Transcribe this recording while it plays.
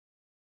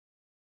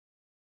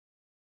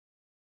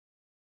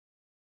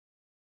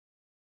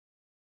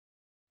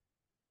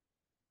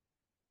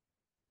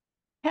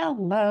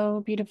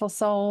Hello, beautiful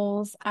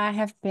souls. I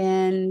have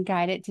been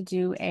guided to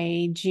do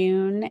a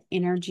June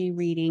energy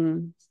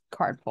reading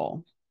card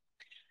pull.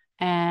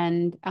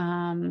 And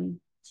I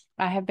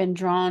have been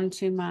drawn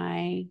to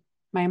my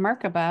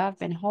Merkaba. I've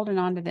been holding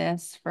on to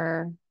this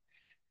for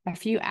a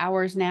few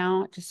hours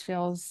now. It just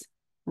feels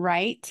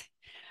right.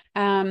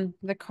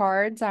 The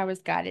cards I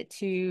was guided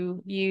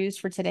to use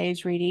for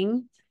today's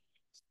reading,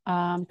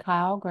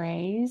 Kyle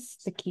Gray's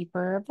The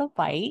Keeper of the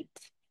Light.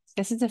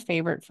 This is a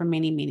favorite for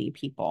many, many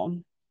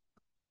people.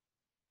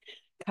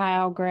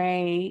 Kyle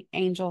Gray,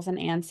 Angels and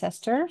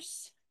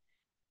Ancestors.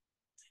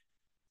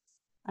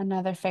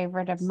 Another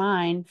favorite of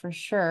mine for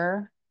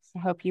sure. I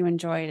hope you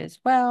enjoy it as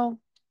well.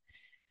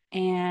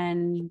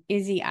 And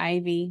Izzy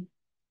Ivy,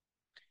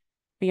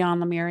 Beyond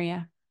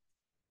Lemuria.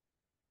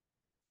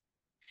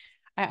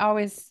 I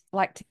always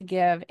like to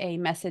give a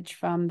message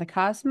from the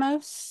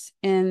cosmos,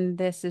 and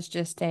this is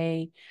just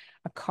a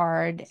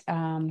card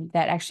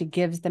that actually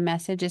gives the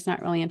message. It's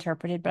not really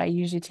interpreted, but I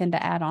usually tend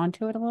to add on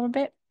to it a little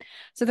bit.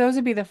 So those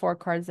would be the 4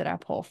 cards that I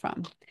pull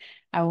from.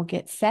 I will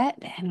get set,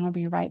 and I'll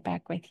be right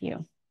back with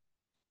you.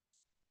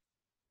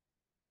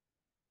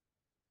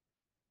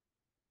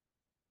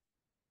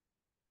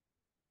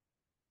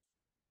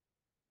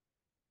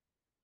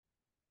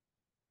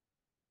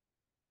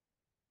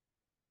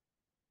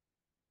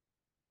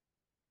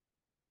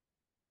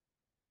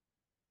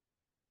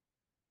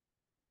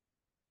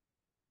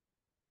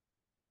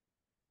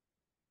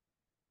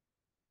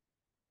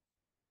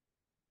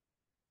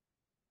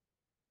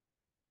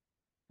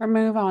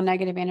 Remove all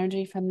negative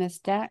energy from this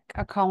deck.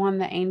 I call on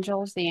the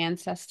angels, the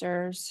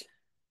ancestors,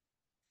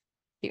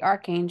 the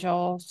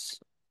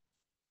archangels,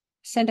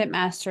 ascendant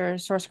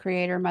masters, source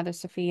creator, Mother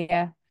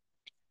Sophia,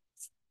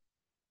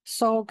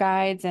 soul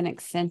guides and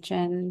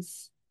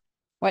extensions.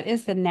 What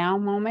is the now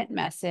moment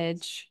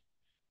message?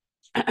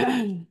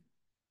 Pulling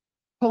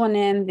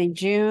in the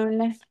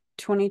June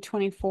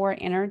 2024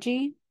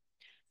 energy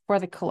for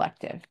the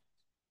collective.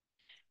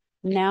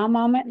 Now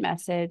moment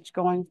message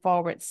going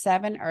forward,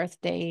 7 Earth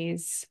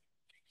days.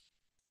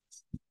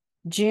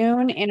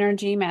 June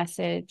energy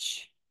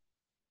message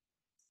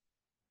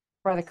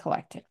for the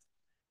collective.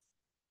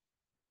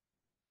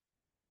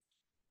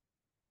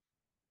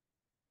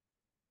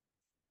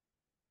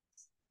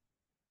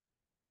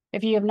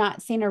 If you have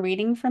not seen a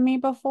reading from me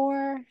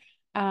before,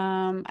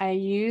 I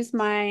use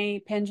my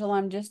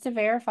pendulum just to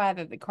verify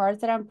that the cards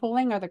that I'm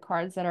pulling are the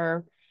cards that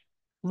are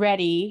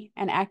ready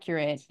and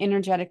accurate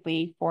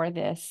energetically for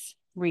this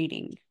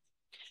reading.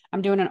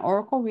 I'm doing an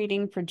oracle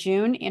reading for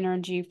June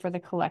energy for the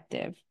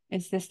collective.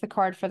 Is this the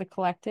card for the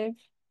collective?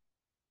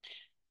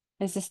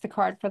 Is this the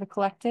card for the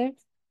collective?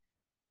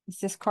 Is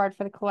this card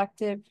for the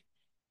collective?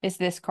 Is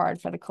this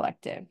card for the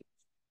collective?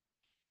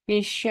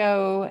 Please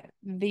show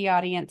the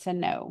audience a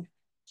no.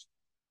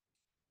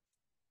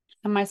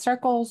 And my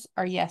circles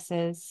are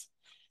yeses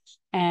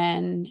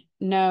and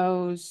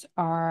no's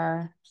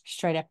are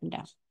straight up and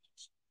down.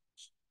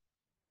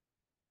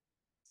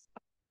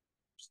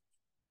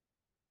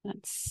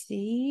 Let's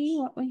see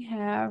what we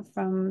have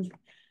from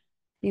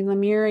the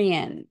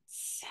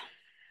Lemurians,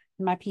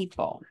 my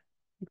people,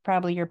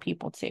 probably your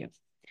people too.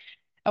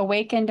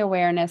 Awakened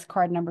Awareness,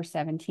 card number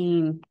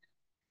 17.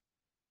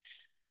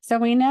 So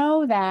we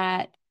know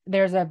that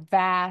there's a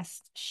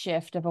vast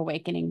shift of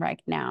awakening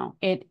right now.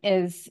 It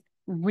is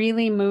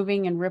really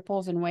moving in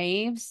ripples and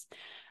waves.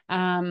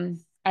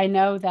 I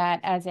know that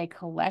as a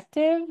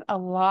collective, a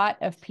lot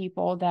of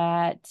people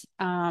that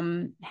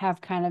have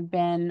kind of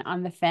been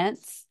on the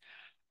fence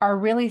are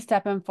really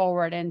stepping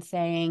forward and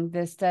saying,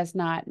 this does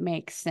not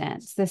make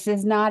sense. This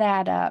does not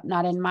add up,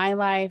 not in my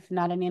life,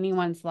 not in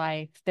anyone's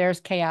life. There's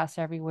chaos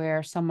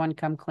everywhere. Someone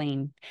come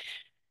clean.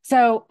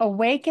 So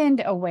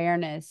awakened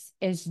awareness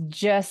is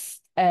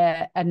just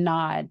a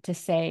nod to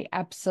say,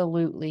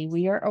 absolutely,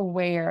 we are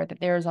aware that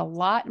there's a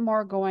lot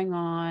more going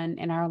on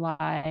in our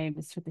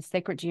lives with the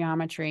sacred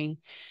geometry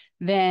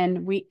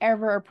than we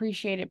ever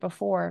appreciated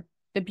before.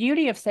 The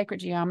beauty of sacred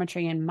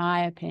geometry, in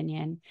my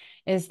opinion,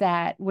 is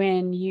that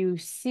when you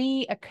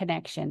see a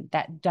connection,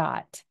 that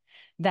dot,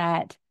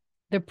 that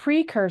the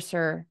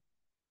precursor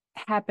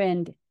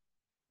happened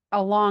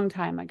a long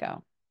time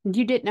ago.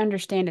 You didn't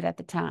understand it at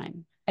the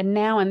time. And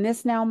now in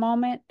this now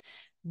moment,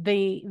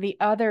 the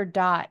other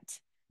dot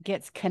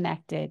gets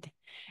connected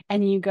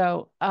and you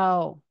go,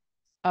 oh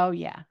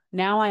yeah.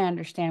 Now I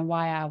understand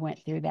why I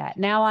went through that.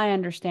 Now I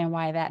understand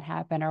why that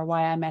happened or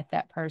why I met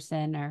that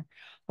person or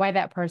why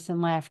that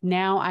person left.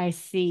 Now I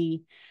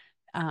see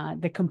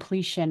the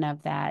completion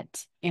of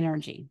that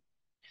energy.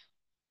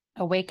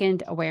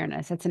 Awakened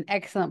awareness. It's an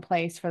excellent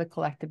place for the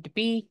collective to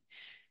be.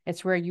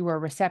 It's where you are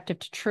receptive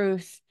to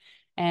truth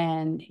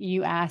and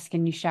you ask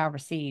and you shall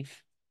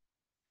receive.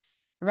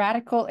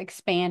 Radical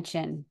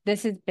expansion.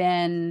 This has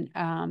been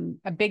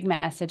a big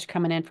message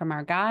coming in from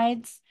our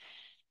guides.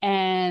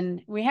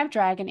 And we have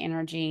dragon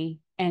energy.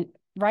 And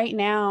right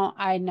now,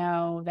 I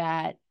know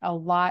that a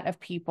lot of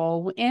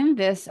people in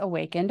this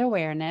awakened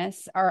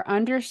awareness are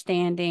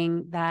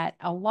understanding that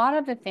a lot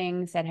of the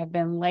things that have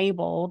been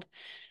labeled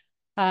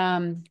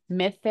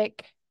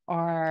mythic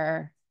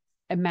or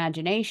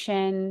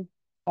imagination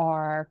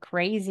or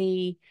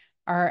crazy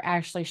are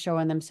actually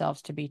showing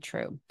themselves to be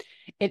true.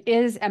 It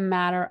is a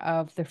matter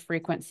of the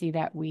frequency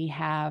that we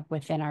have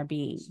within our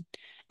being.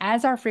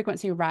 As our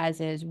frequency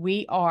rises,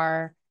 we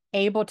are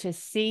able to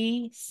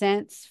see,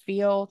 sense,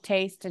 feel,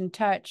 taste, and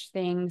touch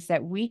things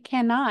that we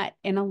cannot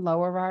in a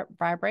lower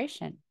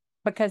vibration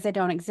because they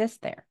don't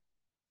exist there.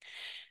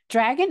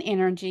 Dragon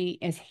energy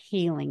is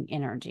healing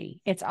energy.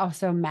 It's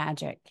also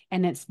magic,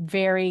 and it's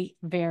very,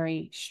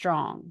 very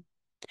strong.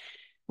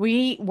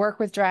 We work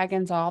with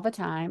dragons all the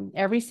time.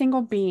 Every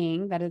single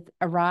being that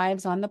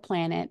arrives on the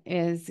planet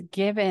is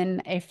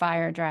given a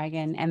fire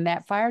dragon, and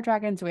that fire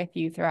dragon's with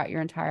you throughout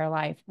your entire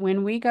life.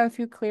 When we go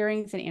through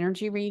clearings and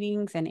energy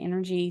readings and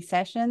energy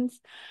sessions,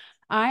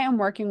 I am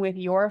working with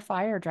your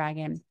fire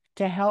dragon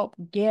to help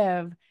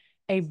give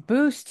a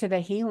boost to the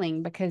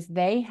healing because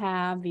they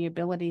have the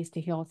abilities to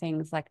heal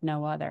things like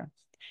no other.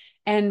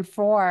 And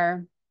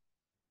for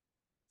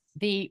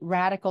the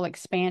radical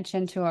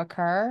expansion to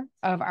occur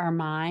of our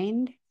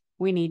mind,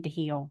 we need to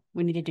heal.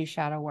 We need to do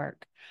shadow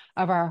work.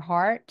 Of our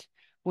heart,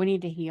 we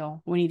need to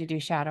heal. We need to do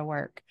shadow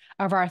work.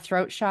 Of our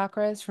throat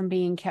chakras from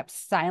being kept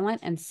silent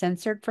and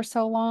censored for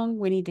so long,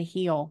 we need to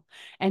heal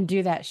and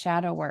do that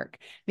shadow work.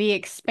 The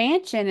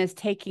expansion is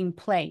taking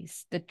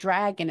place. The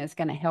dragon is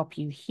going to help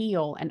you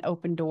heal and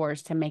open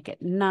doors to make it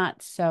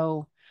not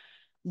so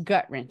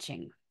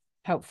gut-wrenching,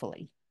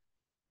 hopefully.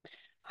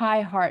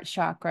 High heart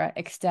chakra,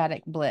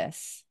 ecstatic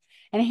bliss.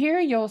 And here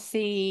you'll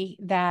see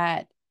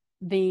that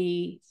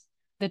the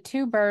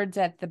two birds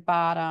at the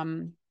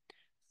bottom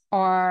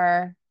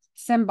are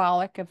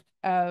symbolic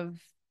of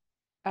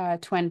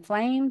twin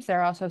flames.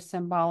 They're also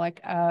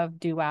symbolic of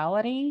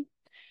duality,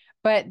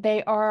 but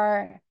they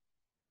are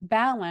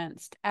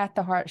balanced at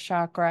the heart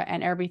chakra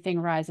and everything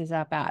rises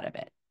up out of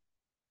it.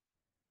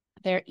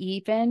 They're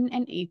even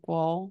and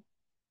equal.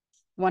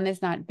 One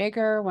is not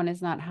bigger, one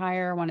is not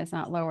higher, one is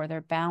not lower.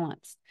 They're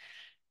balanced.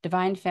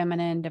 Divine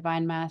feminine,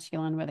 divine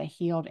masculine with a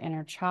healed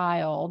inner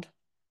child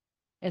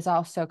is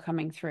also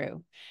coming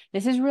through.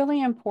 This is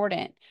really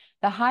important.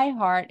 The high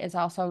heart is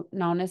also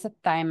known as a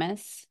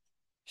thymus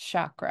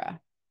chakra,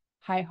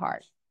 high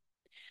heart.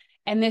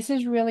 And this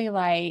is really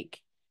like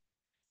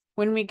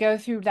when we go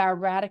through our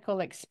radical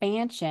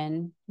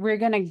expansion, we're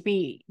going to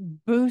be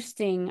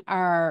boosting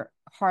our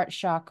heart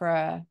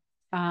chakra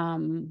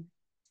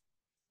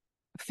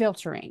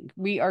filtering.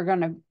 We are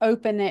going to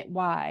open it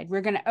wide.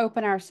 We're going to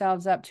open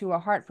ourselves up to a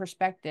heart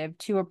perspective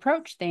to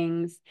approach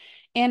things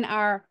in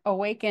our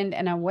awakened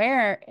and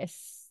aware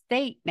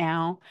state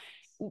now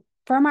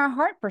from our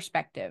heart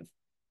perspective.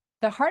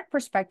 The heart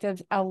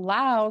perspective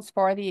allows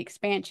for the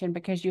expansion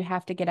because you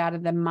have to get out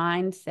of the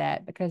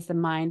mindset because the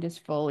mind is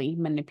fully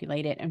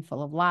manipulated and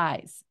full of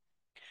lies.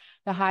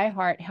 The high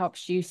heart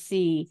helps you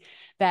see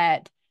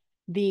that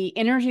the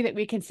energy that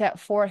we can set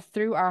forth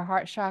through our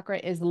heart chakra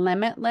is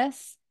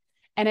limitless.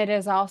 And it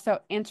is also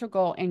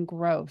integral in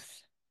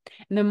growth.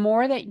 And the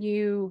more that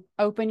you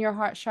open your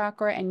heart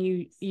chakra and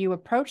you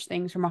approach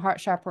things from a heart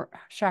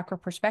chakra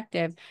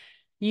perspective,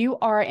 you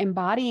are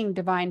embodying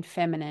divine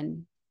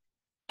feminine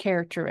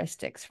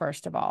characteristics,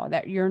 first of all,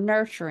 that you're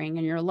nurturing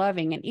and you're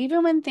loving. And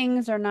even when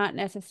things are not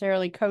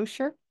necessarily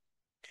kosher,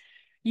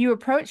 you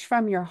approach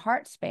from your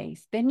heart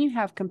space, then you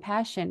have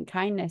compassion,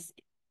 kindness,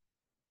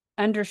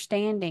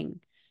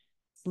 understanding,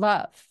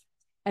 love.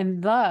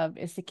 And love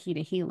is the key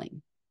to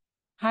healing.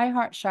 High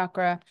heart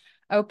chakra,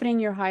 opening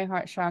your high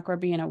heart chakra,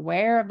 being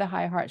aware of the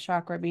high heart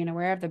chakra, being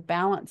aware of the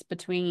balance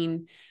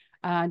between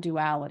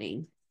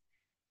duality.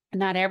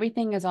 Not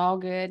everything is all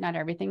good. Not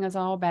everything is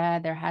all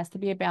bad. There has to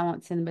be a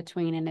balance in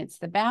between. And it's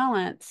the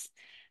balance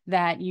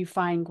that you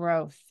find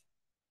growth.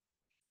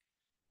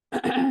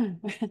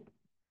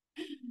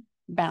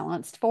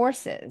 Balanced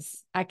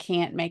forces. I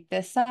can't make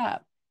this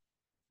up.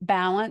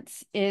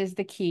 Balance is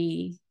the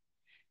key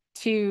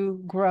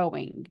to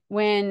growing.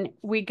 When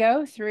we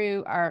go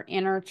through our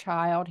inner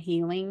child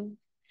healing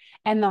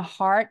and the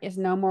heart is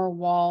no more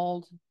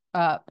walled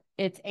up,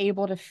 it's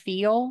able to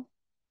feel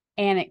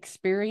and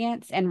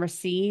experience and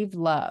receive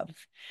love.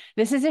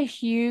 This is a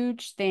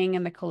huge thing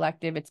in the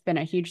collective. It's been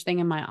a huge thing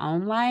in my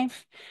own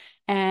life.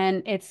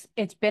 And it's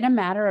been a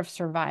matter of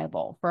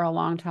survival for a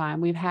long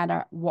time. We've had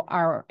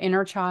our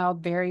inner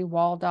child very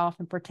walled off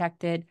and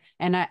protected,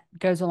 and that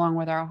goes along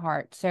with our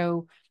heart.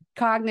 So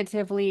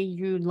cognitively,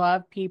 you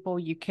love people,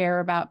 you care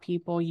about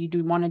people, you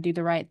do want to do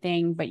the right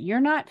thing, but you're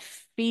not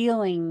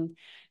feeling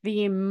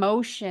the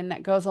emotion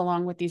that goes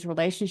along with these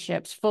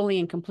relationships fully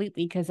and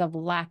completely because of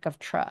lack of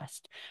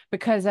trust,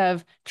 because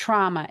of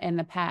trauma in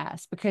the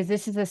past, because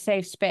this is a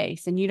safe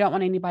space and you don't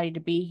want anybody to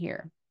be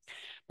here.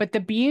 But the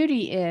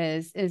beauty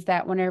is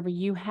that whenever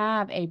you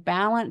have a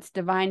balanced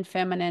divine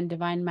feminine,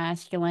 divine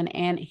masculine,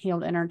 and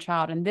healed inner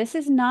child, and this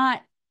is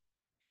not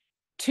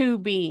two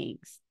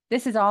beings,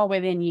 this is all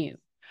within you.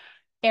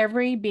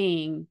 Every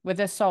being with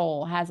a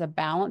soul has a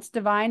balanced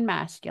divine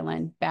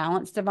masculine,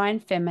 balanced divine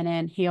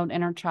feminine, healed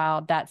inner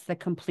child. That's the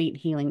complete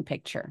healing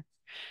picture.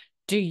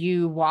 Do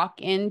you walk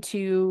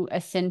into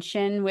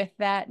ascension with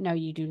that? No,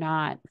 you do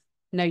not.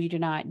 No, you do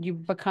not. You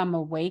become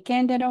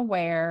awakened and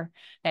aware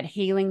that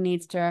healing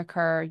needs to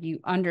occur. You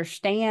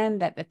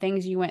understand that the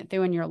things you went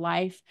through in your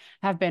life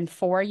have been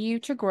for you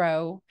to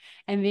grow.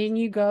 And then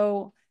you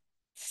go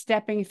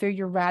stepping through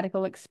your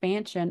radical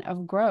expansion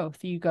of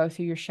growth. You go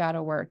through your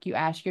shadow work. You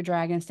ask your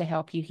dragons to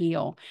help you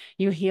heal.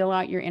 You heal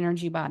out your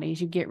energy bodies.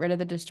 You get rid of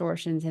the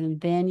distortions. And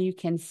then you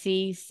can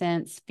see,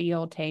 sense,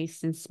 feel,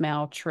 taste, and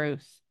smell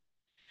truth.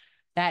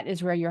 That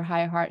is where your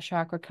high heart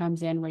chakra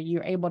comes in, where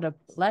you're able to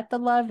let the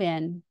love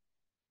in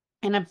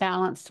a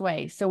balanced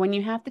way. So when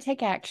you have to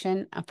take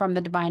action from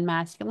the divine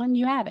masculine,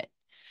 you have it.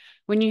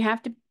 When you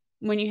have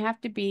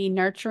to be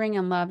nurturing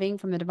and loving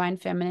from the divine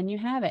feminine, you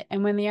have it.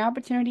 And when the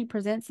opportunity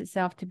presents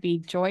itself to be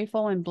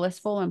joyful and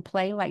blissful and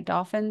play like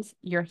dolphins,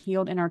 your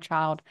healed inner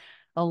child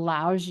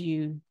allows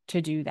you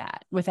to do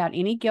that without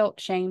any guilt,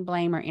 shame,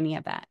 blame, or any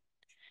of that.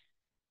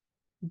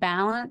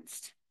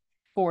 Balanced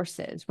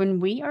forces.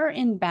 When we are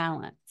in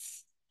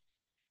balance,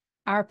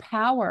 our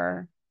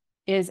power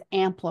is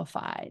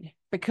amplified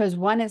because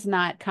one is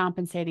not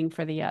compensating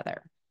for the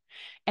other.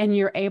 And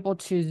you're able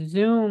to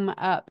zoom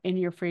up in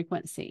your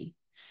frequency.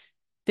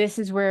 This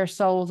is where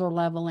souls are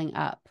leveling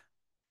up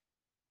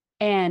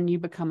and you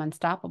become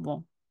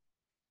unstoppable.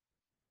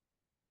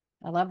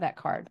 I love that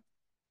card.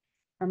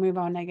 Remove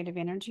all negative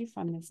energy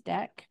from this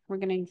deck. We're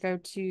going to go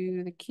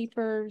to the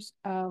Keepers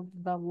of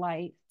the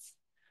Light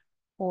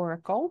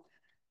Oracle.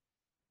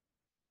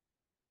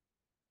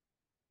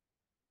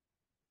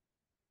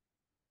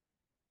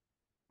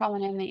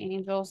 Calling in the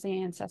angels,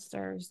 the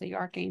ancestors, the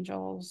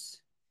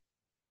archangels,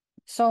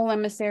 soul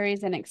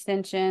emissaries and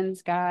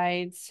extensions,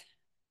 guides,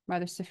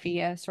 Mother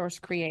Sophia, source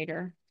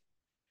creator.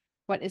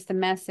 What is the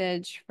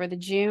message for the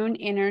June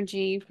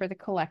energy for the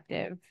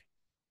collective?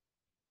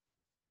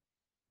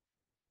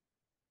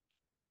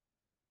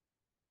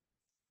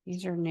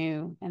 These are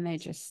new and they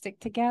just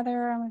stick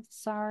together. I'm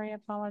sorry, I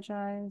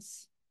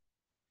apologize.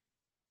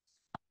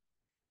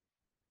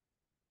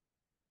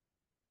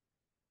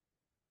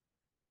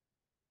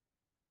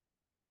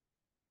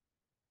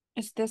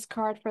 Is this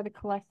card for the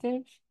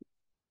collective?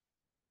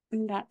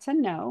 That's a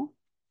no.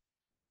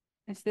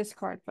 Is this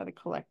card for the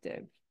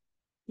collective?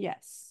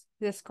 Yes.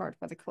 This card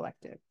for the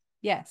collective?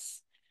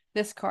 Yes.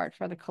 This card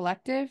for the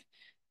collective?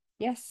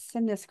 Yes.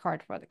 And this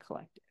card for the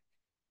collective.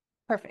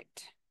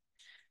 Perfect.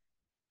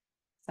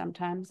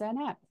 Sometimes that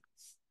happens.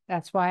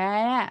 That's why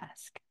I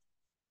ask.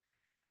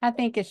 I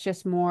think it's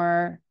just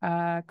more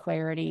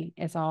clarity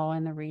is all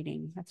in the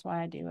reading. That's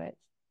why I do it.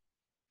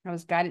 I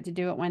was guided to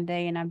do it one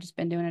day and I've just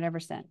been doing it ever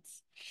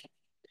since.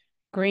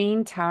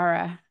 Green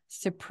Tara,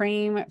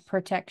 supreme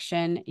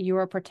protection. You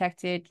are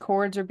protected.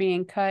 Cords are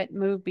being cut.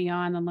 Move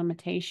beyond the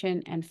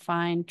limitation and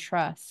find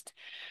trust.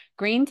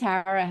 Green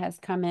Tara has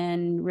come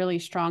in really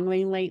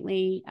strongly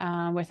lately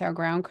with our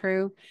ground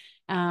crew.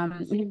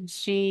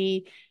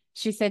 She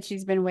said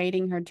she's been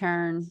waiting her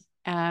turn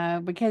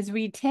because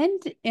we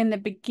tend, in the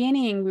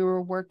beginning, we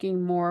were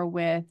working more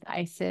with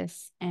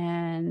Isis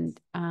and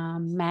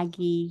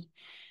Maggie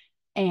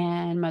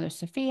and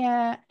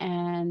mothersophia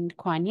and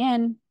Kuan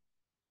Yin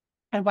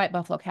and White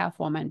Buffalo Calf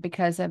Woman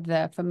because of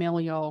the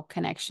familial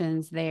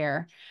connections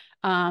there.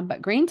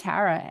 But Green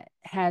Tara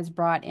has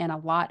brought in a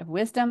lot of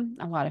wisdom,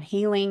 a lot of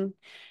healing,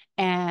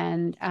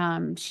 and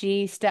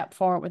she stepped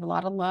forward with a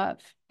lot of love.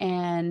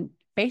 And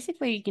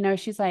basically,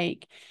 she's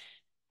like,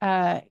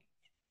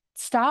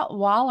 stop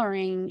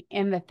wallowing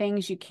in the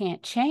things you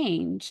can't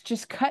change.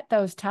 Just cut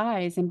those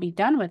ties and be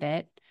done with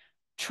it.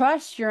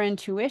 Trust your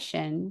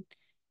intuition,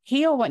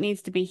 heal what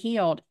needs to be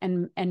healed,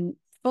 and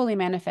fully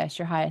manifest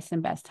your highest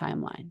and best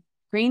timeline.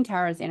 Green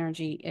Tara's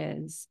energy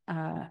is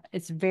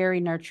it's very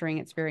nurturing,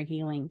 it's very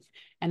healing,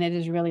 and it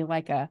is really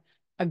like a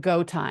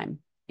go time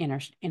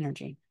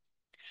energy.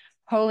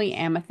 Holy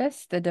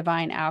Amethyst, the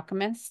divine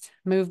alchemist,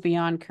 move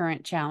beyond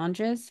current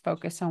challenges,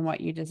 focus on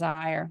what you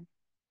desire.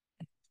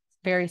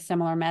 Very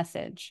similar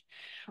message.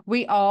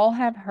 We all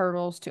have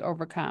hurdles to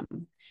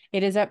overcome.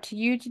 It is up to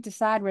you to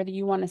decide whether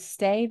you want to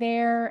stay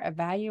there,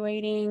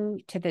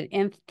 evaluating to the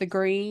nth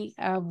degree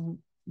of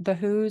the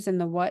who's and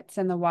the what's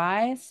and the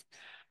whys,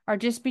 or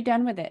just be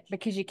done with it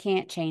because you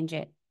can't change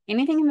it.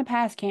 Anything in the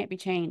past can't be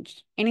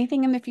changed.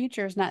 Anything in the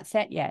future is not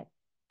set yet.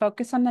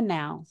 Focus on the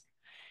now.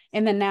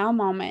 In the now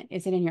moment,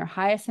 is it in your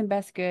highest and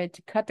best good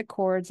to cut the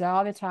cords,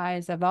 all the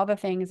ties of all the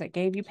things that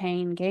gave you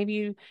pain, gave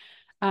you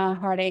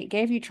heartache,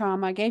 gave you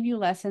trauma, gave you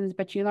lessons,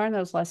 but you learned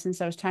those lessons,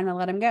 so it's time to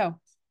let them go.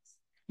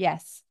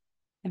 Yes.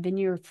 And then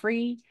you're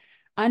free,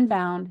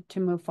 unbound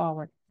to move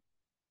forward.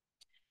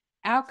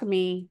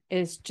 Alchemy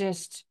is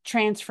just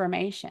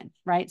transformation,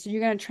 right? So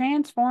you're going to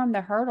transform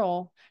the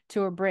hurdle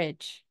to a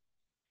bridge.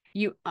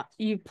 You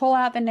pull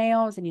out the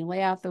nails and you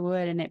lay out the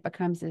wood and it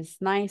becomes this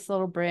nice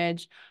little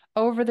bridge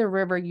over the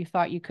river you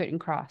thought you couldn't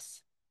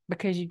cross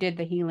because you did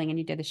the healing and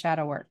you did the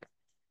shadow work.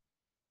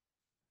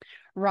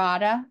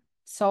 Rada,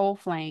 soul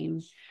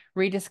flame,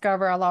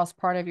 rediscover a lost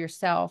part of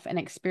yourself and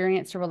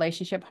experience a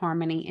relationship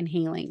harmony and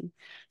healing.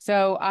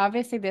 So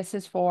obviously this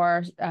is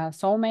for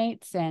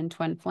soulmates and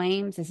twin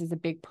flames. This is a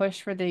big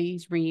push for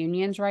these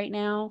reunions right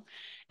now.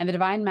 And the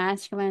divine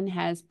masculine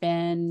has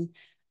been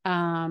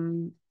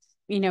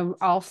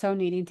Also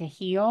needing to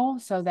heal,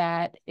 so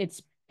that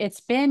it's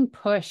been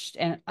pushed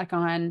and like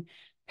on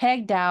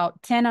pegged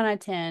out 10 on a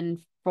 10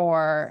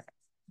 for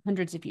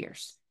hundreds of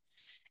years.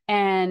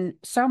 And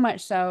so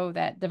much so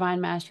that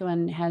divine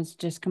masculine has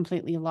just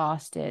completely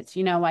lost its,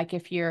 like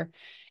if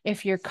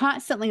you're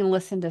constantly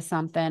listening to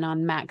something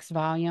on max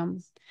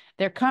volume,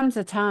 there comes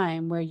a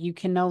time where you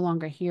can no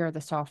longer hear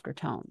the softer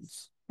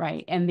tones,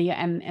 right?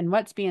 And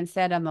what's being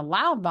said on the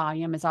loud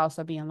volume is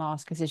also being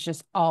lost because it's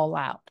just all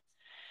loud.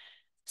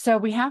 So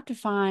we have to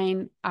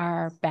find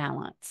our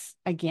balance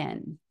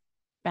again,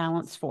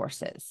 balance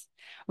forces.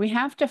 We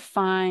have to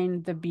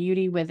find the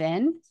beauty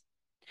within,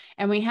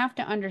 and we have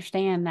to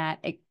understand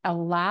that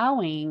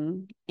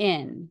allowing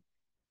in,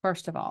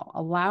 first of all,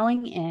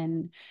 allowing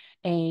in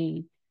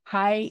a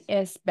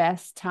highest,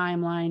 best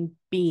timeline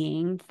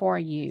being for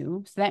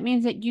you. So that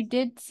means that you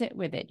did sit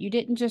with it. You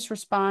didn't just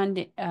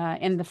respond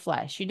in the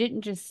flesh. You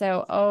didn't just say,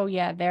 oh,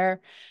 yeah,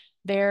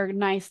 they're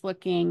nice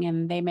looking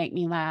and they make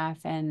me laugh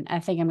and I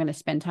think I'm going to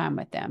spend time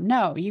with them.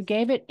 No, you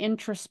gave it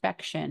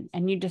introspection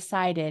and you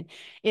decided,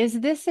 is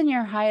this in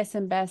your highest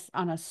and best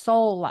on a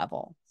soul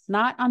level,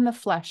 not on the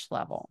flesh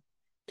level?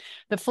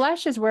 The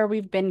flesh is where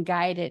we've been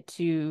guided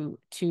to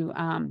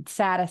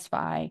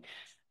satisfy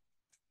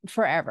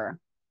forever.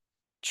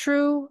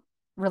 True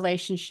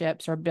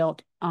relationships are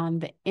built on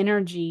the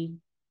energy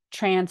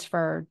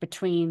transferred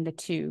between the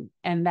two,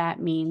 and that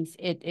means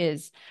it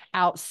is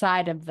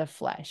outside of the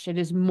flesh. It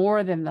is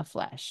more than the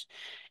flesh.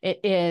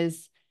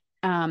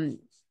 Um,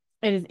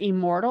 it is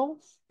immortal.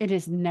 It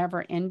is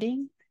never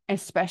ending,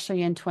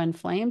 especially in twin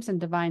flames and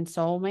divine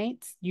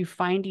soulmates. You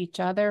find each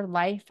other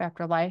life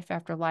after life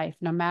after life,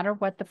 no matter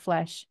what the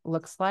flesh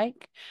looks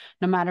like,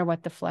 no matter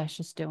what the flesh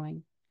is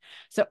doing.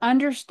 So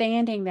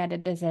understanding that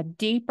it is a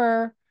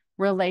deeper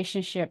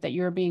relationship that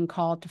you're being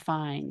called to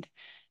find.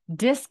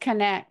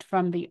 Disconnect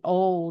from the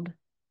old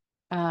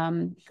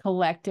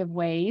collective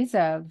ways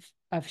of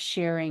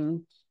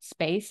sharing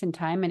space and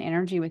time and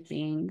energy with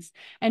beings,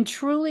 and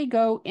truly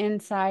go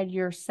inside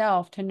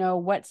yourself to know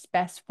what's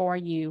best for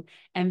you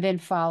and then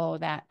follow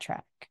that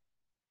track.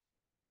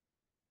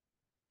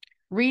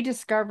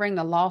 Rediscovering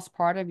the lost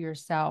part of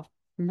yourself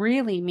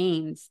really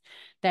means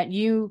that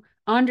you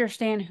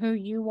understand who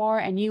you are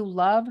and you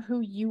love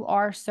who you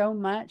are so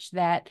much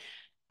that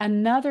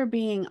another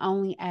being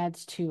only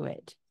adds to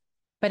it,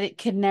 but it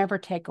could never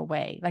take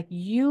away. Like,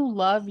 you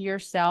love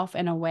yourself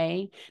in a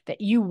way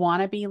that you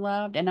want to be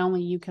loved, and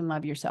only you can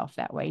love yourself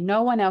that way.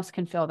 No one else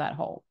can fill that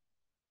hole.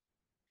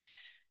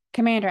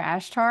 Commander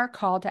Ashtar,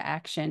 call to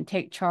action,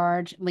 take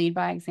charge, lead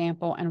by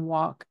example, and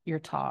walk your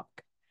talk.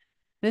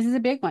 This is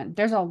a big one.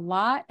 There's a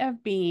lot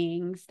of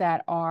beings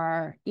that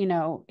are,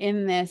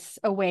 in this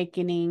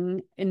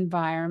awakening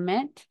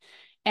environment,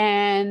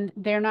 and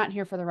they're not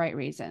here for the right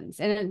reasons.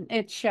 And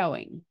it's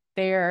showing.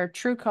 Their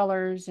true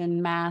colors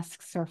and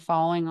masks are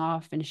falling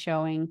off and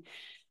showing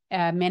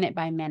minute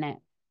by minute.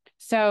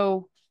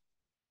 So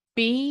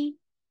be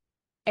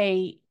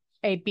a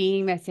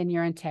being that's in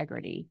your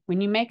integrity.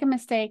 When you make a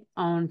mistake,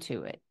 own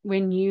to it.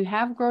 When you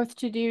have growth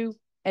to do,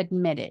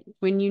 admit it.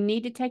 When you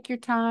need to take your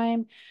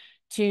time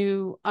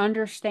to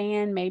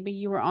understand maybe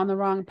you were on the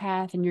wrong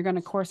path and you're going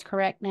to course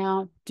correct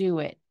now, do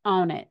it,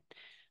 own it.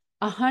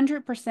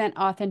 100%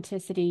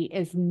 authenticity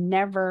is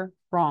never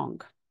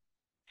wrong.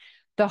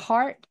 The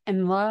heart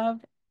and love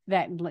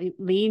that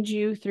leads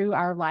you through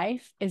our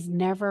life is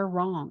never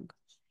wrong.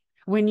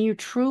 When you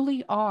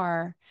truly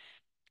are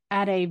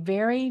at a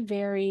very,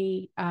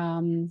 very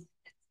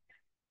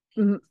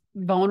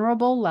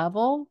vulnerable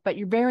level, but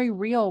you're very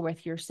real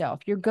with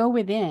yourself. You go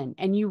within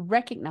and you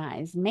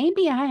recognize,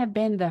 maybe I have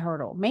been the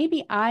hurdle.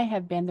 Maybe I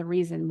have been the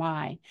reason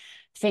why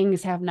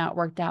things have not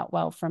worked out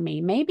well for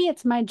me. Maybe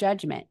it's my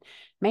judgment.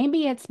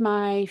 Maybe it's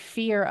my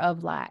fear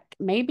of lack.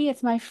 Maybe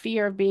it's my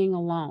fear of being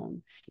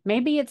alone.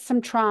 Maybe it's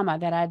some trauma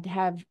that I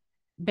have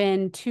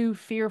been too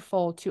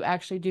fearful to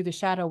actually do the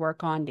shadow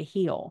work on to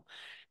heal,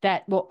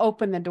 that will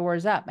open the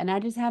doors up. And I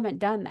just haven't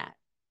done that.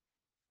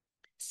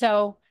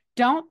 So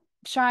don't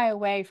shy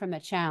away from the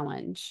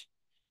challenge.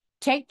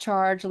 Take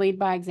charge, lead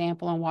by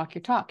example, and walk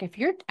your talk. If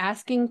you're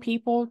asking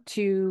people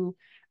to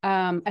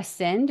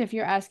ascend, if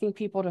you're asking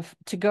people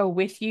to go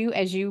with you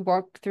as you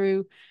work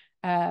through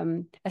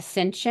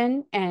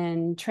ascension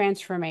and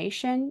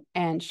transformation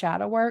and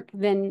shadow work,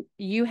 then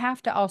you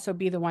have to also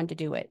be the one to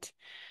do it.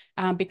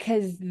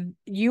 Because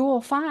you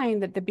will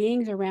find that the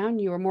beings around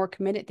you are more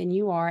committed than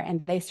you are,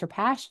 and they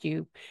surpassed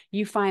you.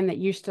 You find that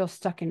you're still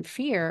stuck in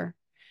fear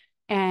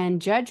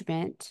and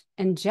judgment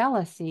and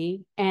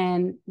jealousy,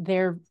 and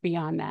they're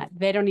beyond that.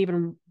 They don't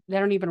even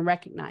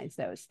recognize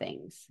those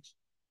things.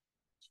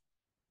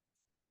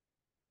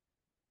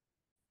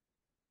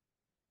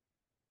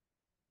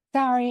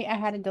 Sorry, I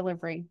had a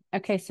delivery.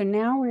 Okay, so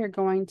now we're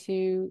going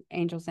to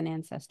angels and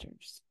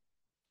ancestors.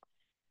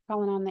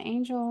 Calling on the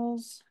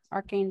angels,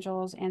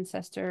 archangels,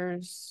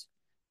 ancestors,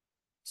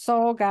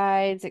 soul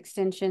guides,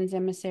 extensions,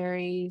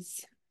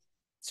 emissaries,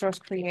 source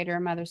creator,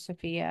 Mother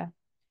Sophia.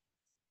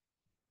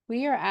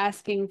 We are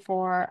asking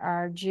for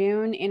our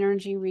June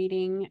energy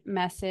reading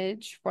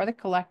message for the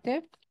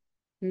collective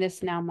in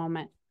this now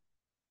moment.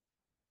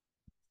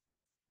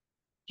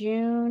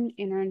 June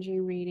energy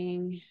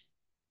reading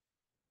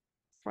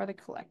for the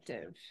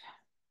collective.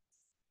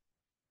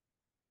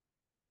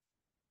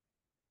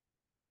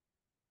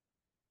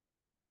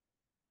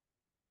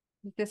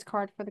 Is this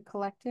card for the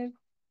collective?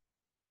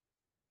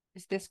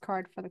 Is this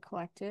card for the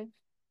collective?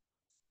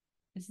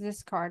 Is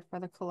this card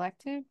for the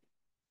collective?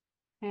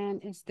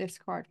 And is this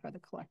card for the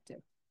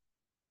collective?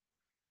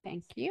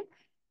 Thank you.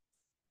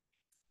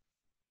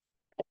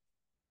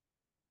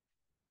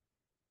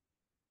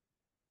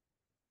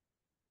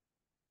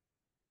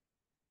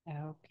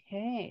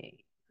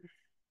 Okay.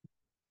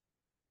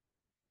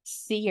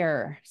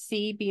 Seer,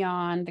 see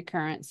beyond the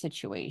current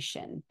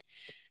situation.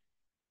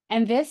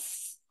 And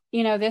this,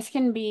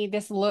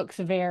 this looks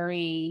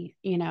very,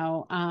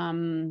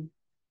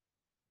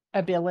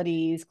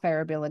 abilities,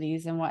 clair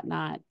abilities and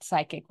whatnot,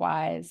 psychic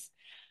wise.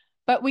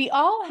 But we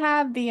all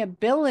have the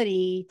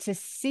ability to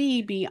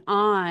see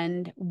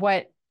beyond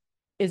what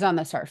is on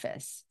the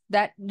surface.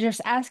 That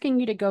just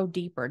asking you to go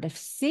deeper, to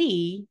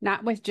see,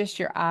 not with just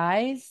your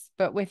eyes,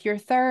 but with your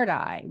third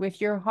eye, with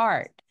your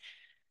heart.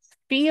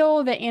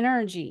 Feel the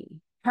energy.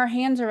 Her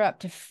hands are up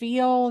to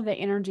feel the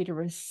energy, to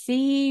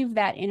receive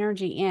that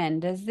energy in.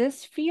 Does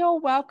this feel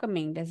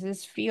welcoming? Does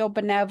this feel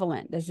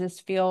benevolent? Does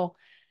this feel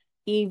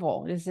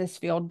evil? Does this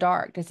feel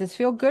dark? Does this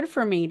feel good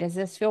for me? Does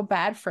this feel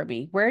bad for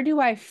me? Where do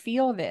I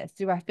feel this?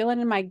 Do I feel it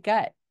in my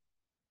gut?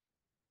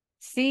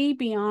 See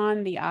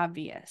beyond the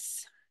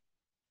obvious.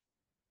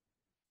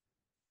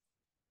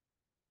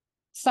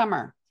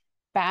 Summer,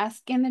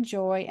 bask in the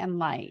joy and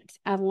light.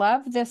 I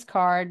love this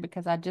card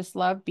because I just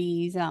love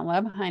bees and I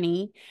love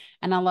honey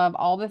and I love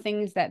all the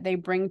things that they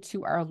bring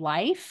to our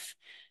life.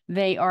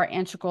 They are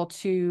integral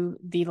to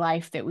the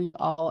life that we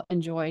all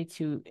enjoy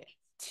to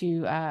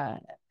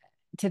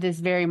this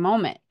very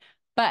moment.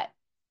 But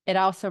it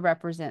also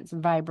represents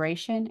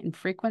vibration and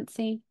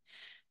frequency,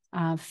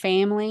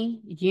 family,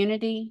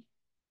 unity,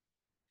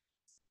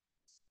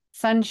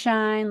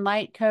 sunshine,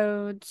 light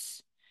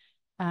codes,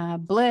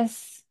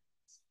 bliss,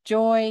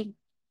 joy,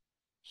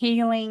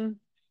 healing.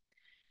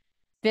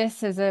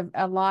 This is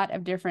a lot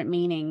of different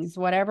meanings.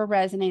 Whatever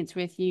resonates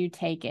with you,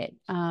 take it.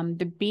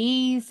 The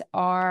bees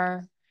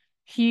are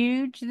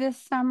huge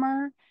this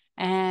summer,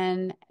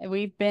 and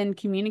we've been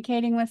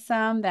communicating with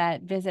some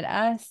that visit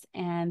us,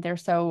 and they're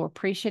so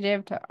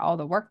appreciative to all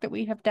the work that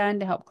we have done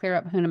to help clear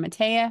up Huna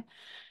Matea.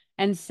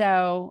 And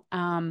so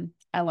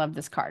I love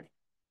this card.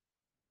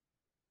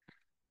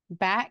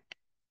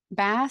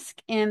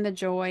 Bask in the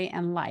joy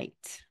and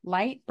light.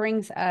 Light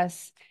brings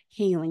us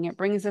healing. It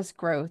brings us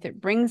growth.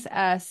 It brings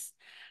us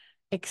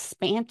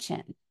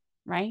expansion,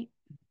 right?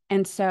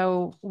 And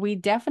so we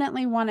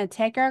definitely want to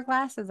take our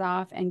glasses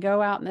off and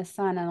go out in the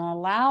sun and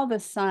allow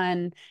the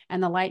sun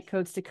and the light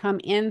codes to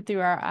come in through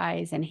our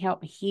eyes and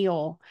help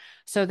heal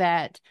so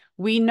that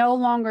we no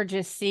longer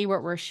just see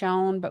what we're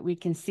shown, but we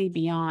can see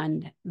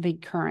beyond the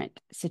current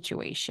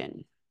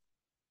situation.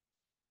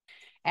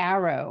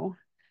 Arrow,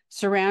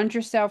 surround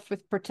yourself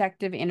with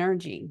protective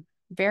energy.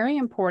 Very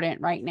important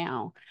right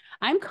now.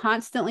 I'm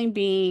constantly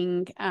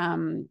being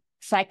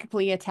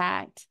psychically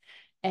attacked,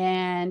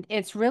 and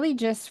it's really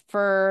just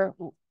for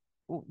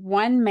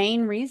one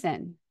main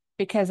reason,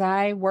 because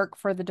I work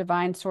for the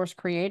divine source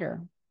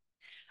creator.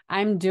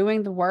 I'm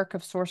doing the work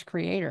of source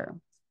creator,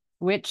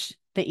 which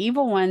the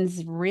evil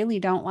ones really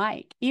don't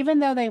like, even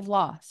though they've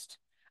lost.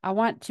 I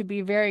want to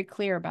be very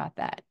clear about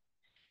that.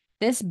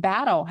 This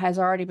battle has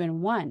already been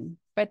won,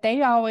 but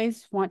they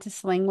always want to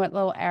sling what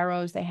little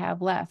arrows they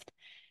have left.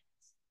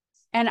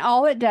 And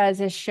all it does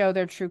is show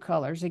their true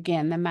colors.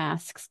 Again, the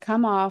masks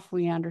come off.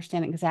 We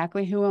understand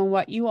exactly who and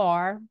what you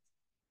are,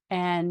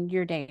 and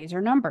your days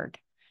are numbered.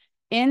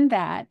 In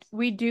that,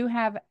 we do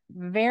have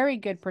very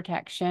good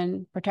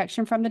protection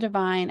from the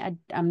divine.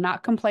 I'm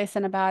not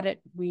complacent about it.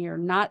 We are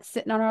not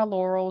sitting on our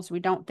laurels. We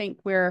don't think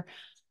we're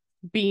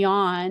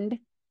beyond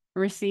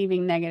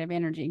receiving negative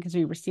energy, because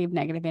we receive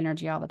negative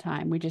energy all the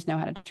time. We just know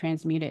how to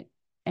transmute it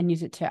and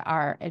use it to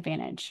our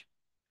advantage.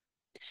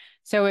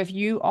 So if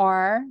you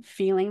are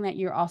feeling that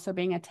you're also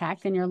being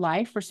attacked in your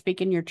life for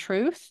speaking your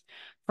truth,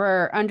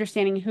 for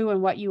understanding who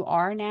and what you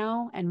are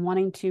now and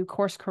wanting to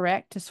course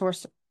correct to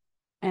source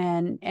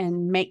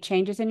and make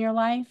changes in your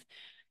life,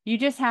 you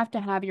just have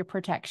to have your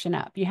protection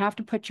up. You have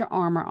to put your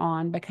armor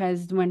on,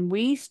 because when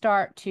we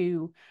start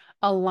to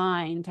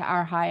align to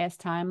our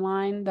highest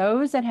timeline,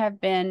 those that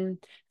have been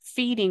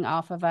feeding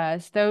off of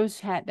us,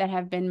 those that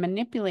have been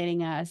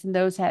manipulating us, and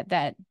those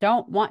that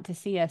don't want to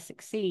see us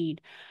succeed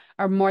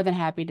are more than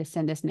happy to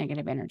send us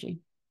negative energy.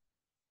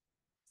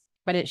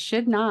 But it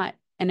should not,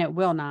 and it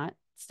will not,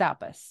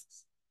 stop us.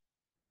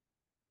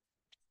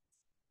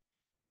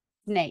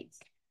 Snake,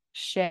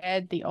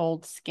 shed the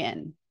old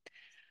skin.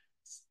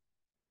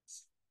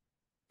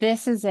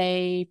 This is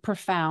a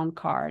profound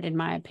card, in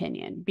my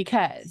opinion,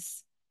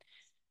 because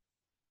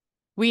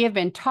we have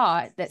been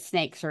taught that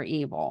snakes are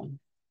evil.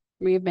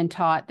 We have been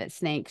taught that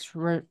snakes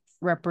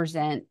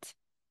represent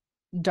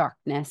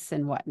darkness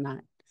and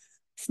whatnot.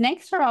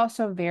 Snakes are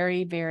also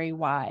very, very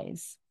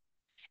wise,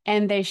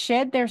 and they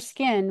shed their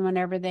skin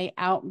whenever they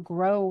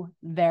outgrow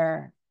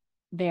their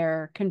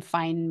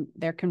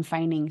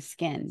confining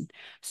skin.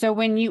 So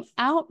when you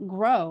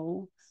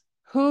outgrow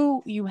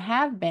who you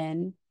have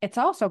been, it's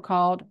also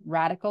called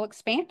radical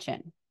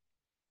expansion.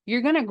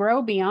 You're going to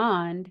grow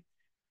beyond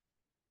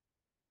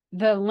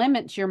the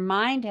limits your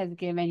mind has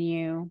given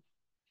you,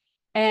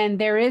 and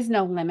there is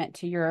no limit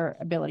to your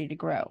ability to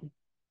grow.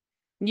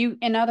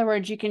 In other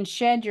words, you can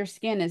shed your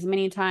skin as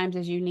many times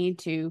as you need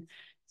to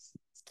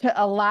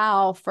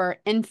allow for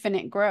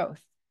infinite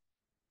growth.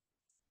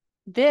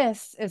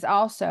 This is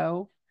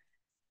also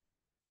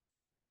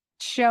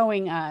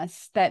showing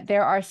us that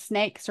there are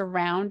snakes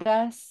around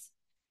us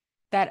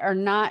that are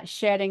not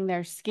shedding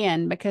their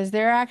skin because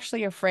they're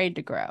actually afraid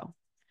to grow.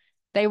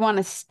 They want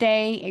to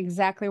stay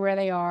exactly where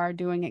they are,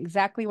 doing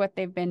exactly what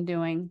they've been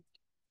doing.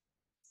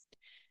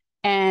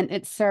 And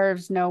it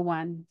serves no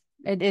one.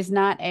 It is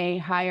not a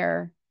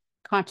higher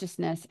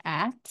consciousness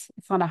act.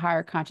 It's not a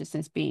higher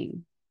consciousness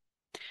being.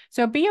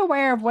 So be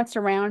aware of what's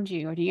around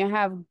you. Do you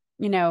have,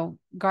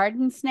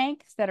 garden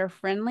snakes that are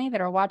friendly, that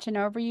are watching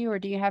over you? Or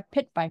do you have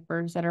pit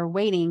vipers that are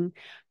waiting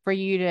for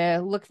you to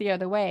look the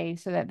other way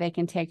so that they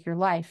can take your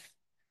life?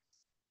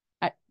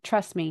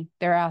 Trust me,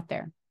 they're out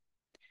there.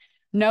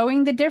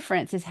 Knowing the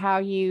difference is how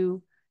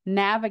you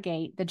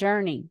navigate the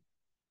journey.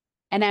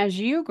 And as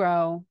you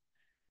grow,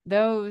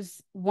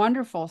 those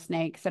wonderful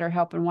snakes that are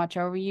helping watch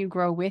over you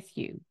grow with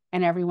you.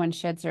 And everyone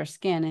sheds their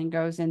skin and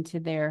goes into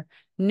their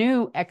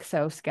new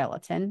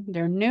exoskeleton,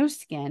 their new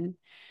skin,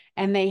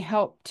 and they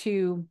help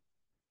to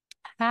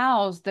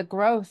house the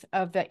growth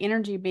of the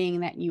energy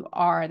being that you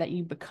are, that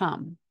you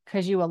become,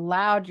 because you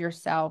allowed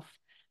yourself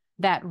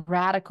that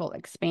radical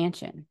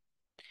expansion.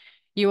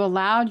 You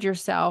allowed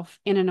yourself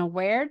in an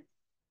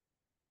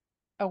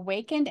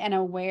awakened and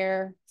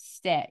aware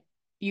state.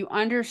 You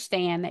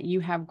understand that you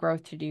have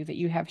growth to do, that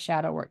you have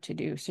shadow work to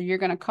do. So you're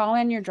going to call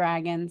in your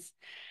dragons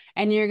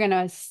and you're going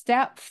to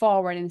step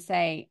forward and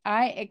say,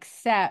 I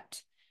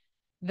accept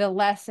the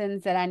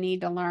lessons that I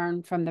need to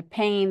learn from the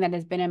pain that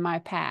has been in my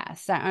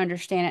past. I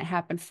understand it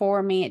happened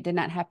for me. It did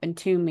not happen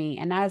to me.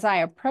 And as I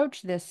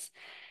approach this,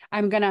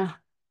 I'm going to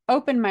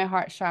open my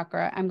heart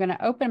chakra. I'm going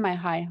to open my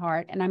high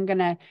heart, and I'm going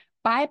to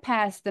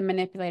bypass the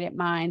manipulated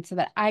mind so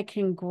that I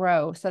can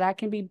grow, so that I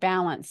can be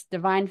balanced,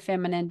 divine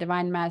feminine,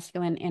 divine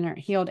masculine,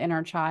 healed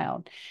inner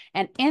child.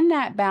 And in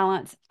that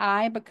balance,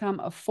 I become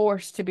a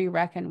force to be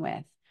reckoned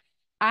with.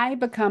 I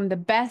become the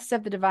best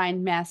of the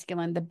divine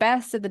masculine, the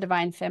best of the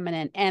divine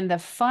feminine, and the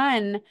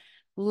fun,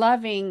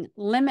 loving,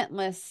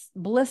 limitless,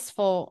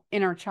 blissful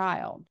inner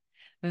child.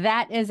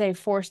 That is a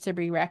force to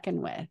be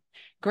reckoned with.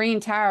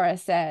 Green Tara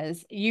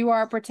says, you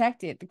are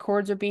protected. The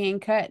cords are being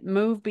cut.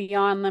 Move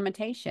beyond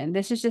limitation.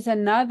 This is just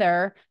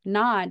another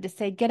nod to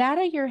say, get out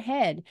of your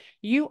head.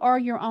 You are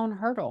your own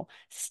hurdle.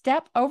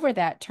 Step over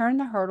that. Turn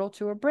the hurdle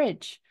to a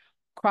bridge.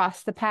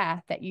 Cross the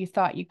path that you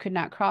thought you could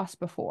not cross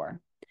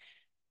before.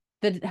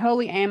 The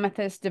holy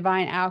amethyst,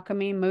 divine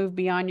alchemy, move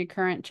beyond your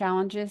current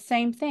challenges.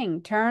 Same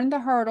thing. Turn the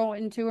hurdle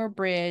into a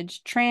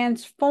bridge.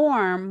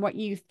 Transform what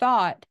you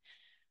thought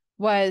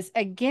was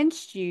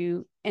against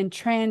you and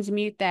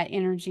transmute that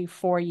energy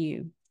for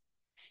you.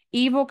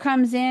 Evil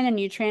comes in and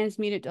you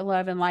transmute it to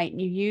love and light,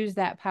 and you use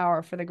that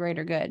power for the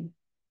greater good.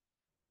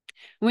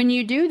 When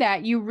you do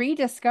that, you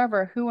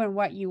rediscover who and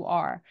what you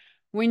are.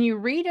 When you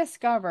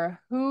rediscover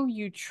who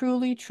you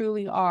truly,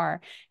 truly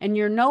are, and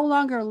you're no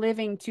longer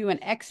living to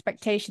an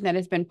expectation that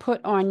has been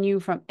put on you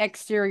from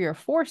exterior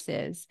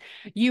forces,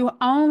 you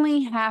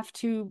only have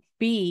to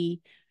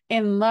be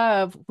in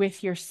love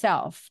with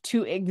yourself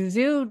to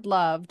exude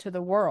love to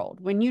the world.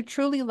 When you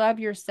truly love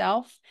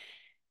yourself,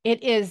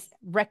 it is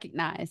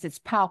recognized, it's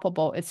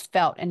palpable, it's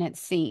felt, and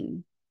it's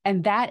seen.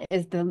 And that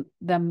is the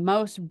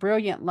most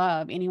brilliant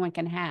love anyone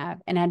can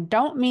have. And I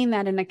don't mean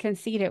that in a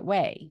conceited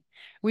way.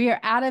 We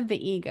are out of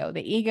the ego.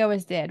 The ego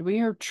is dead.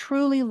 We are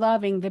truly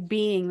loving the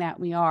being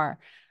that we are,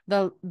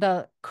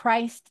 the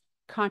Christ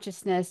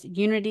consciousness,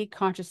 unity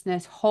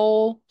consciousness,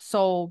 whole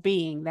soul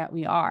being that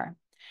we are.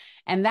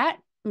 And that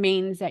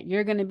means that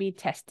you're going to be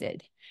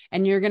tested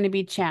and you're going to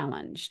be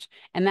challenged.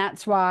 And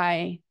that's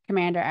why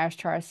Commander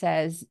Ashtar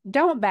says,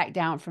 don't back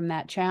down from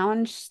that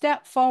challenge.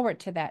 Step forward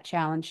to that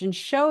challenge and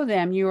show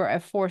them you are a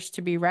force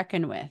to be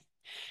reckoned with.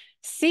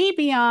 See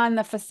beyond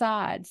the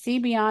facade. See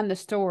beyond the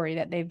story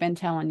that they've been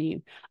telling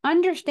you.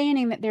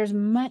 Understanding that there's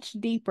much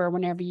deeper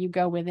whenever you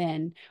go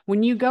within.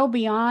 When you go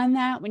beyond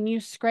that, when you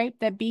scrape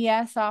the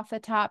BS off the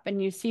top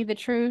and you see the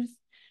truth,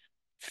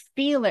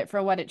 feel it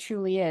for what it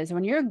truly is.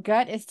 When your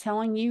gut is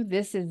telling you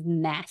this is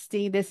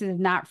nasty, this is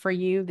not for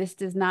you, this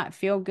does not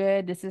feel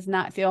good, this does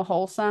not feel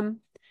wholesome,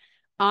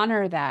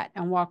 honor that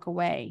and walk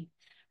away.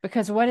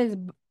 Because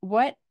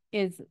what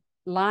is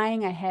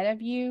lying ahead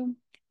of you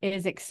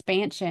is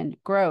expansion,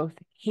 growth,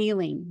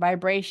 healing,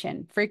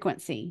 vibration,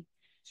 frequency,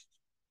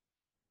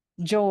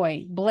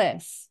 joy,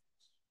 bliss,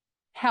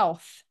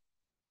 health.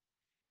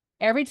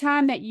 Every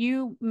time that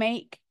you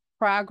make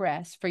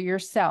progress for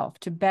yourself,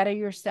 to better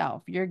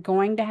yourself, you're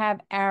going to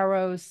have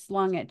arrows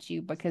slung at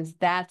you, because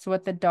that's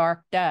what the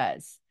dark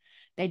does.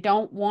 They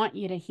don't want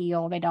you to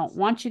heal. They don't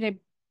want you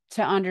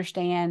to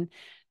understand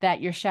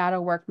that your shadow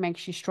work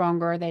makes you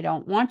stronger. They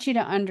don't want you to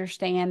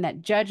understand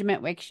that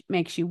judgment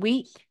makes you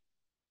weak.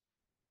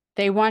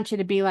 They want you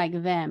to be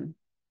like them.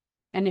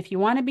 And if you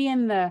want to be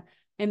in the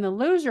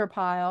loser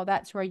pile,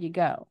 that's where you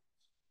go.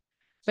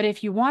 But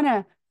if you want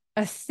to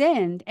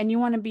ascend and you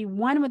want to be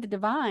one with the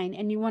divine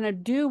and you want to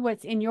do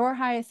what's in your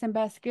highest and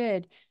best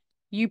good,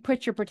 you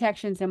put your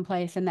protections in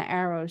place and the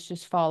arrows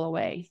just fall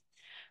away.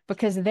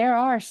 Because there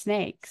are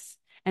snakes,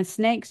 and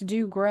snakes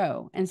do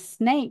grow, and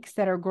snakes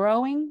that are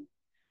growing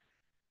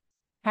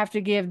have to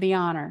give the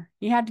honor.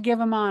 You have to give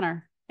them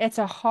honor. It's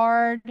a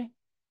hard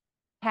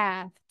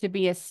path to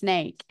be a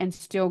snake and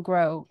still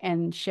grow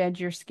and shed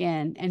your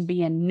skin and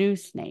be a new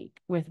snake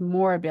with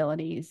more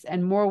abilities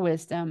and more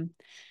wisdom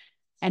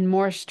and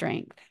more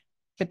strength.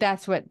 But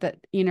that's what the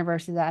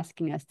universe is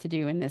asking us to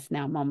do in this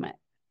now moment.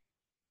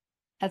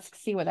 Let's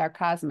see what our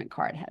cosmic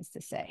card has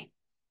to say.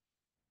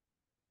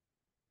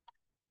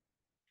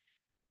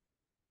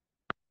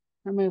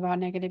 Remove all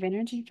negative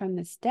energy from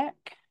this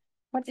deck.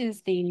 What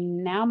is the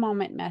now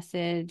moment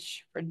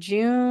message for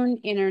June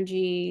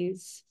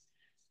energies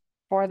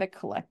for the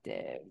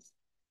collective?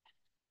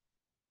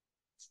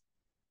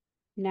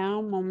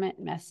 Now moment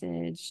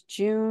message,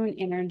 June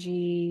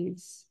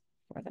energies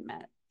for the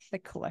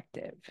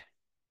collective.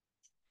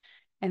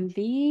 And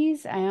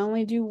these, I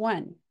only do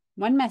one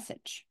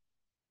message.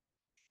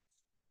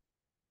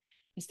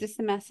 Is this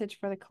the message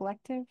for the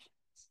collective?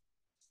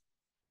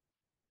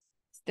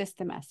 Is this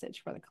the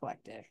message for the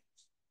collective?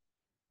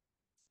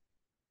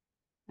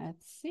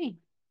 Let's see.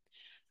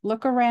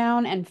 Look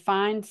around and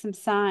find some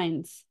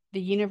signs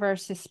the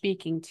universe is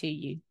speaking to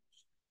you.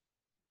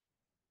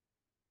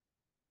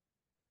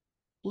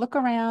 Look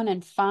around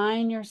and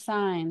find your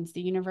signs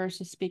the universe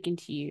is speaking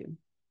to you.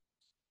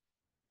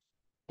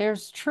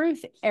 There's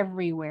truth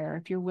everywhere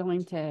if you're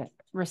willing to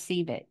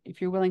receive it,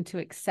 if you're willing to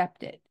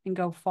accept it and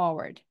go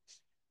forward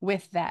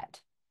with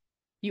that.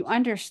 You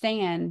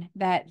understand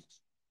that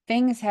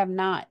things have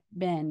not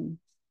been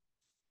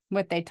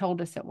what they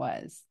told us it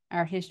was.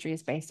 Our history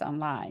is based on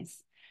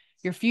lies.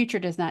 Your future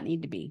does not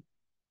need to be.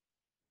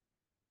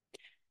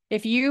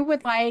 If you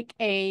would like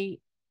a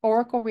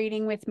oracle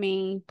reading with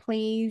me,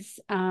 please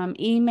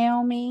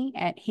email me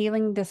at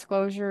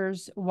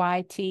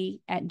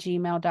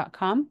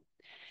healingdisclosuresyt@gmail.com.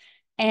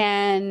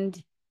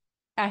 And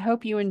I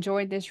hope you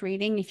enjoyed this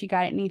reading. If you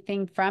got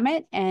anything from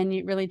it and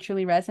it really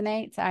truly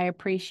resonates, I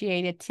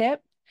appreciate a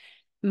tip.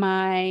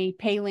 My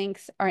pay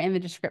links are in the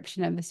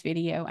description of this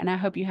video, and I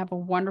hope you have a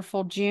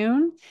wonderful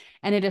June,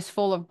 and it is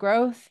full of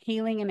growth,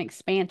 healing, and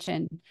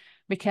expansion,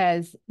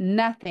 because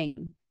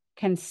nothing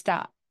can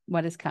stop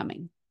what is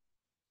coming.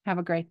 Have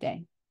a great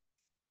day.